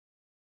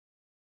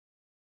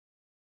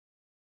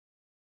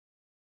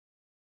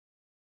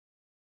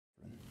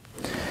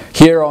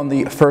Here on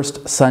the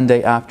first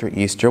Sunday after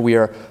Easter, we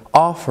are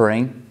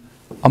offering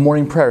a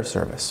morning prayer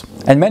service.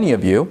 And many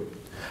of you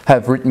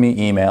have written me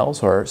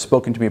emails or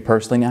spoken to me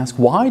personally and asked,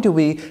 why do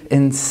we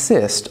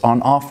insist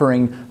on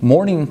offering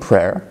morning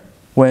prayer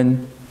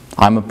when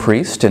I'm a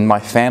priest and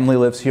my family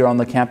lives here on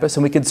the campus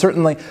and we can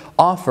certainly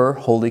offer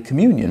Holy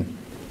Communion,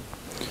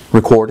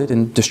 record it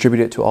and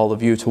distribute it to all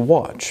of you to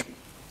watch?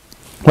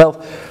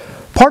 Well,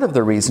 part of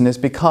the reason is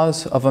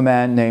because of a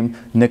man named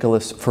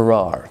Nicholas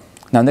Ferrar.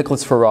 Now,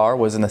 Nicholas Ferrar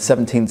was in the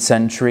 17th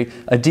century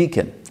a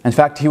deacon. In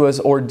fact, he was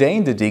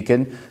ordained a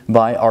deacon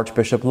by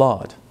Archbishop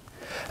Laud.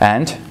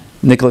 And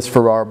Nicholas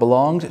Ferrar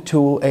belonged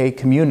to a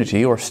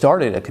community, or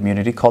started a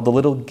community, called the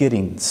Little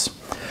Giddings.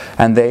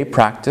 And they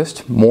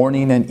practiced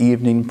morning and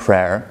evening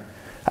prayer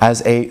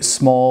as a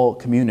small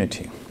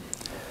community.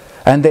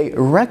 And they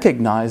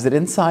recognized that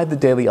inside the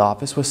daily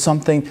office was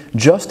something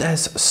just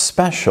as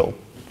special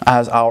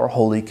as our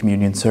Holy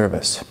Communion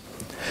service.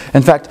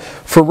 In fact,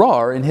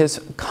 Ferrar in his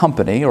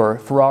company, or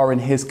Ferrar in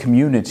his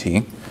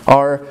community,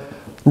 are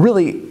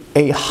really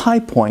a high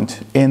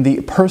point in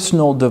the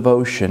personal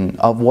devotion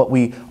of what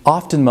we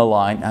often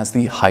malign as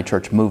the High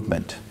Church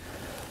movement.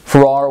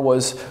 Ferrar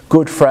was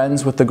good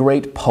friends with the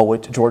great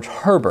poet George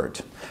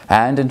Herbert,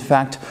 and in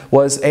fact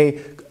was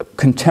a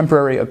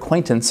contemporary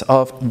acquaintance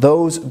of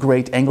those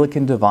great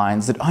Anglican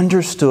divines that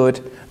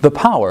understood the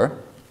power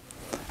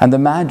and the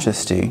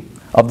majesty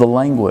of the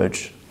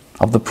language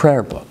of the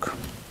prayer book.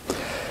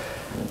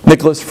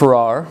 Nicholas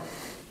Ferrar,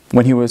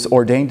 when he was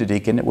ordained a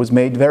deacon, it was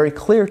made very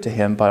clear to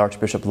him by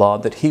Archbishop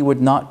Laud that he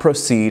would not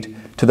proceed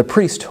to the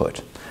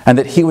priesthood and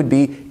that he would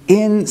be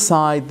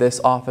inside this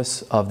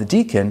office of the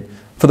deacon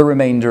for the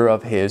remainder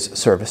of his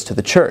service to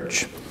the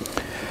church.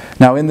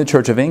 Now, in the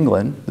Church of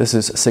England, this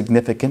is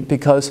significant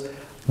because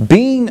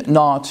being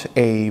not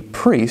a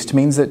priest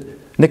means that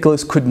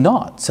Nicholas could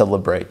not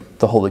celebrate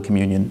the Holy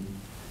Communion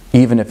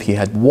even if he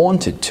had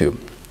wanted to.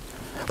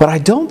 But I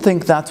don't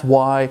think that's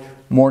why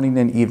morning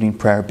and evening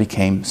prayer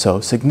became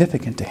so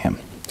significant to him.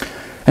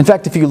 In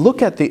fact, if you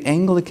look at the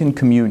Anglican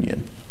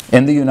communion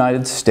in the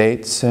United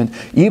States and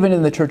even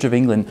in the Church of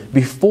England,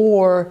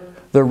 before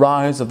the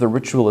rise of the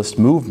ritualist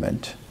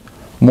movement,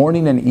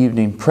 morning and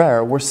evening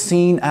prayer were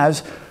seen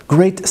as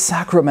great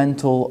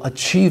sacramental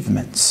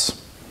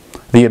achievements.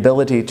 The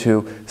ability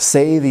to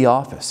say the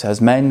office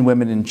as men,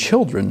 women, and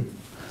children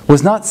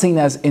was not seen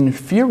as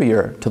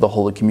inferior to the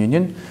Holy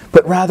Communion,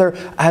 but rather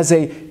as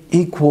an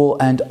equal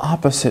and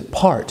opposite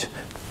part,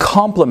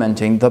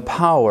 complementing the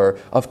power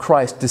of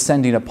Christ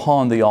descending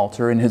upon the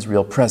altar in His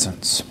real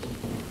presence.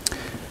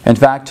 In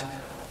fact,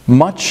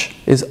 much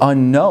is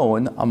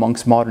unknown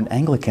amongst modern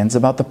Anglicans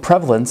about the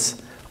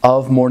prevalence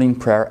of morning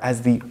prayer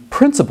as the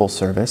principal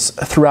service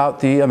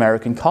throughout the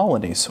American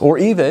colonies, or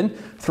even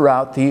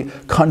throughout the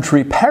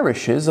country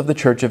parishes of the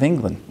Church of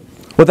England.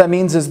 What that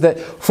means is that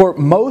for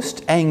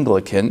most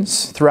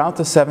Anglicans throughout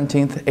the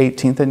 17th,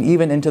 18th, and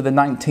even into the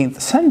 19th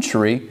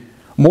century,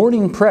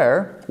 morning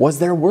prayer was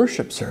their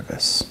worship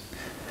service.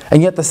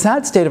 And yet the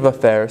sad state of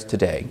affairs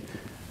today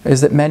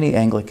is that many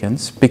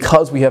Anglicans,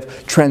 because we have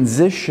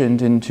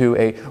transitioned into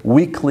a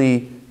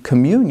weekly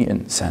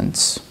communion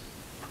sense,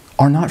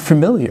 are not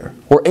familiar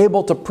or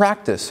able to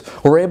practice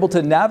or able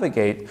to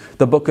navigate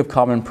the Book of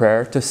Common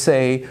Prayer to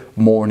say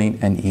morning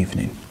and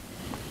evening.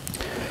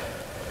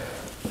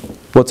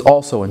 What's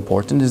also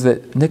important is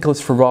that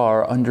Nicholas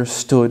Ferrar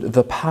understood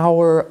the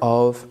power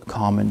of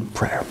common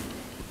prayer.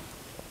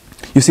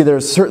 You see,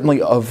 there's certainly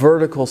a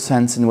vertical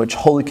sense in which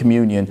Holy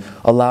Communion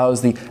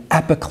allows the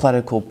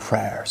epicletical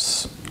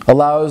prayers,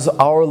 allows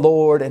our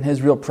Lord and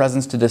His real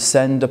presence to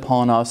descend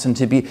upon us and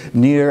to be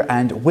near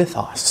and with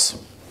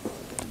us.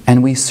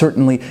 And we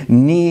certainly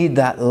need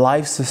that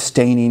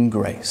life-sustaining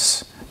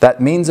grace, that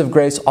means of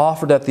grace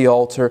offered at the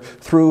altar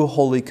through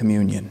Holy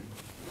Communion.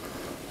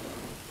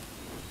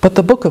 But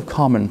the Book of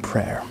Common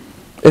Prayer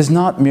is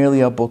not merely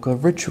a book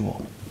of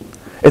ritual.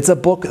 It's a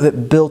book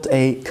that built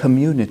a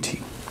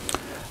community.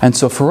 And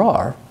so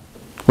Ferrar,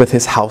 with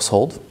his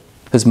household,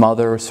 his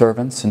mother,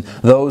 servants, and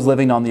those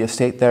living on the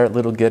estate there at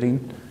Little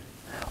Gidding,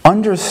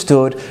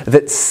 understood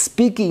that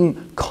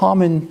speaking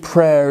common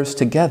prayers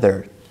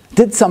together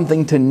did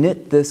something to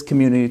knit this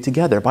community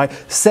together. By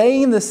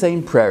saying the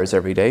same prayers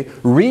every day,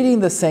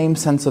 reading the same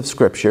sense of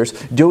scriptures,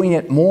 doing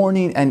it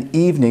morning and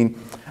evening,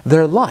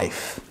 their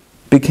life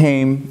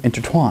became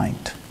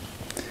intertwined.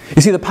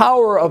 You see, the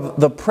power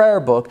of the prayer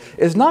book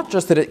is not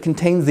just that it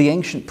contains the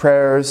ancient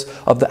prayers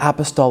of the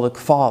Apostolic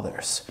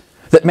Fathers,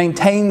 that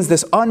maintains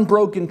this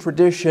unbroken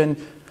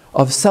tradition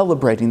of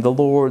celebrating the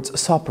Lord's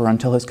Supper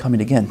until His coming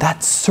again.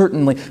 That's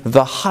certainly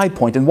the high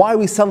point and why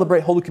we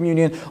celebrate Holy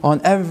Communion on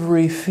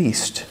every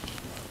feast.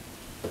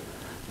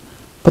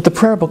 But the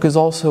prayer book is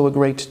also a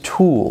great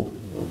tool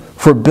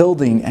for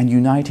building and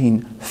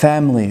uniting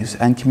families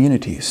and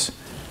communities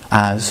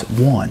as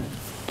one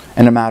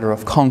in a matter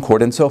of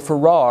concord. And so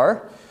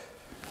Ferrar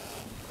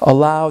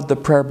allowed the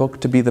prayer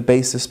book to be the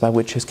basis by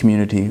which his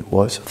community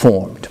was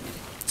formed.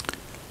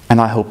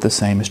 And I hope the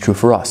same is true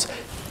for us,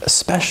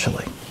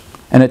 especially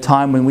in a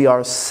time when we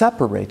are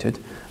separated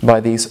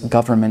by these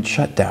government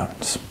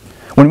shutdowns.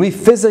 When we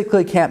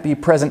physically can't be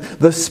present,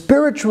 the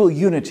spiritual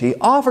unity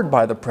offered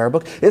by the prayer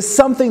book is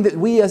something that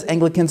we as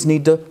Anglicans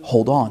need to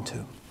hold on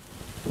to.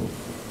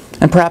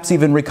 And perhaps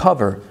even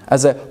recover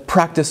as a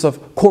practice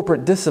of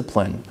corporate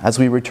discipline as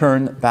we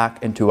return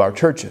back into our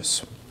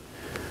churches.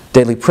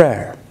 Daily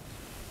prayer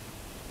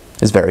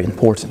is very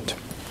important.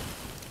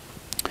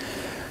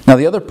 Now,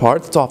 the other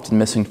part that's often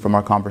missing from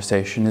our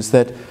conversation is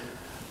that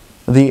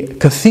the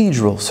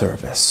cathedral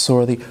service,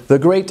 or the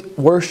great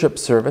worship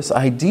service,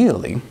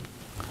 ideally,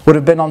 would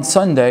have been on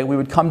Sunday. We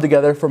would come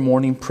together for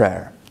morning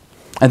prayer.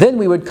 And then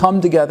we would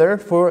come together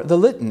for the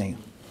litany.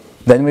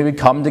 Then we would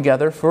come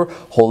together for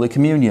Holy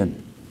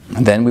Communion.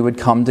 And then we would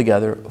come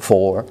together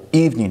for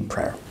evening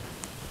prayer.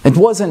 It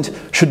wasn't,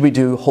 should we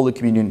do Holy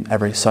Communion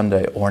every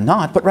Sunday or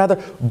not, but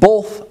rather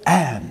both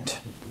and.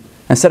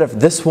 Instead of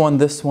this one,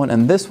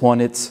 and this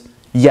one, it's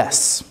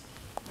yes.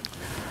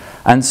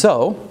 And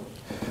so,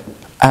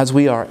 as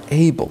we are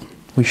able,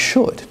 we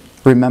should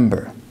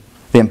remember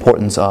the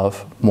importance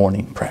of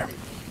morning prayer.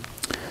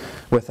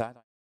 With that,